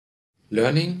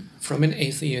Learning from an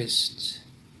atheist.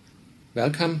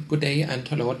 Welcome, good day, and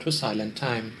hello to Silent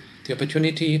Time, the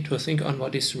opportunity to think on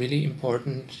what is really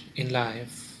important in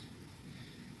life.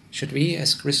 Should we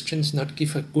as Christians not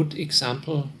give a good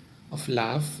example of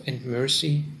love and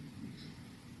mercy?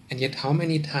 And yet how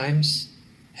many times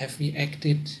have we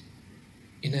acted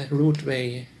in a rude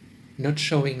way, not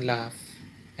showing love,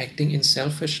 acting in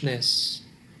selfishness,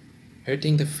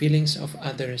 hurting the feelings of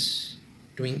others,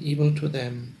 doing evil to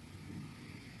them?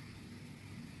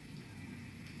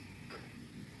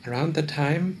 Around the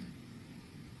time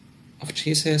of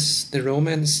Jesus, the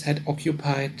Romans had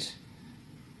occupied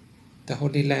the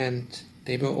Holy Land.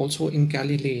 They were also in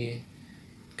Galilee.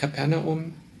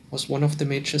 Capernaum was one of the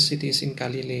major cities in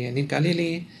Galilee. And in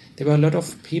Galilee, there were a lot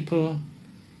of people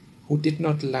who did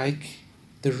not like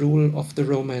the rule of the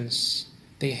Romans.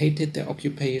 They hated their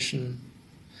occupation.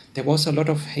 There was a lot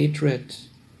of hatred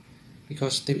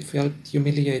because they felt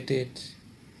humiliated.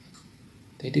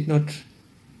 They did not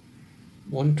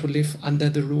want to live under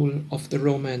the rule of the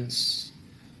Romans.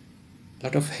 A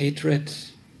lot of hatred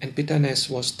and bitterness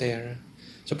was there.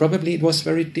 So probably it was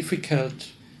very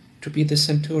difficult to be the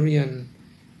centurion,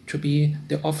 to be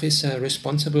the officer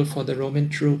responsible for the Roman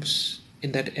troops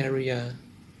in that area.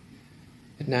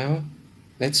 And now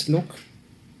let's look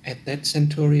at that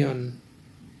centurion,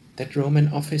 that Roman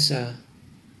officer.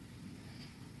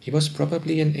 He was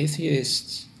probably an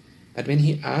atheist. But when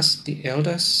he asked the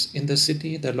elders in the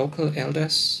city, the local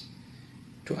elders,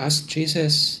 to ask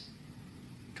Jesus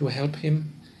to help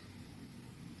him,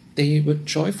 they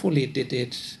joyfully did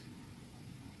it.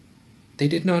 They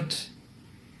did not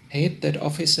hate that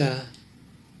officer.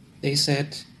 They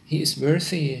said, he is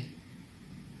worthy.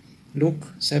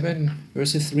 Luke 7,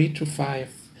 verses 3 to 5.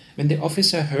 When the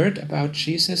officer heard about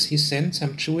Jesus, he sent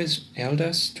some Jewish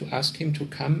elders to ask him to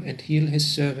come and heal his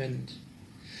servant.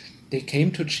 They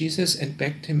came to Jesus and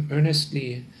begged him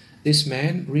earnestly, "This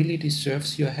man really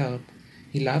deserves your help.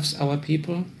 He loves our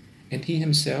people, and he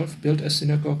himself built a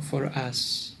synagogue for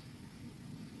us."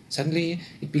 Suddenly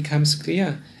it becomes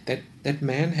clear that that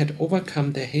man had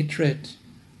overcome their hatred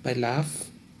by love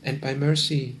and by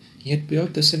mercy. He had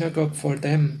built the synagogue for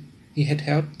them. He had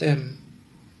helped them.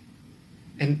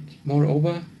 And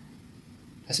moreover,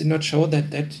 does it not show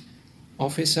that that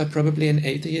officer, probably an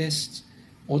atheist,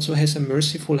 also has a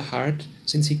merciful heart,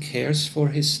 since he cares for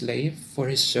his slave, for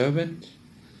his servant?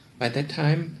 By that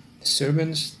time, the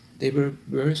servants, they were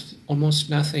worth almost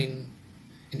nothing.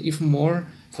 And even more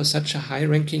for such a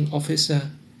high-ranking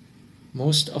officer.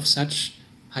 Most of such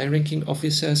high-ranking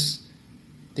officers,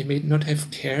 they may not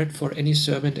have cared for any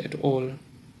servant at all.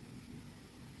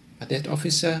 But that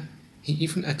officer, he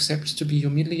even accepts to be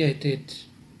humiliated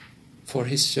for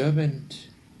his servant.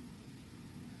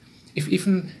 If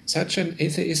even such an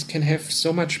atheist can have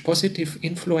so much positive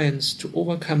influence to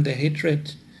overcome the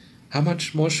hatred, how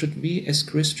much more should we as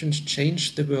Christians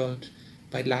change the world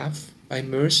by love, by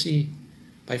mercy,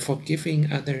 by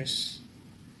forgiving others?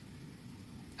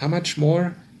 How much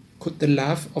more could the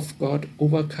love of God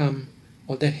overcome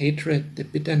all the hatred, the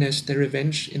bitterness, the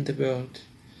revenge in the world,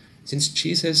 since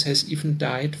Jesus has even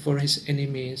died for his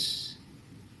enemies?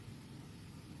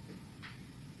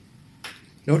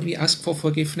 Lord, we ask for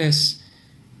forgiveness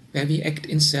where we act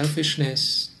in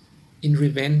selfishness, in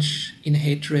revenge, in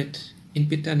hatred, in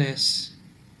bitterness,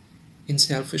 in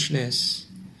selfishness.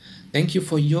 Thank you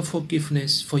for your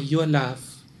forgiveness, for your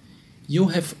love. You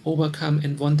have overcome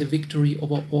and won the victory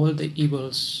over all the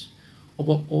evils,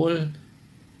 over all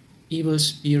evil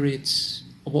spirits,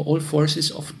 over all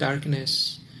forces of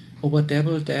darkness, over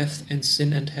devil, death, and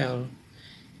sin and hell.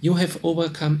 You have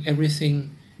overcome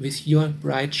everything with your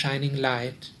bright shining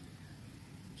light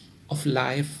of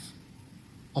life,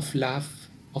 of love,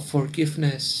 of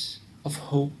forgiveness, of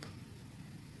hope.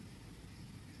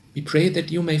 We pray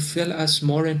that you may fill us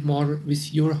more and more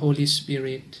with your Holy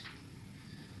Spirit,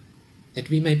 that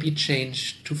we may be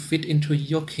changed to fit into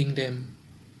your kingdom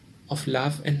of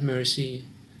love and mercy.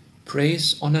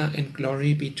 Praise, honor, and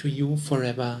glory be to you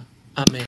forever. Amen.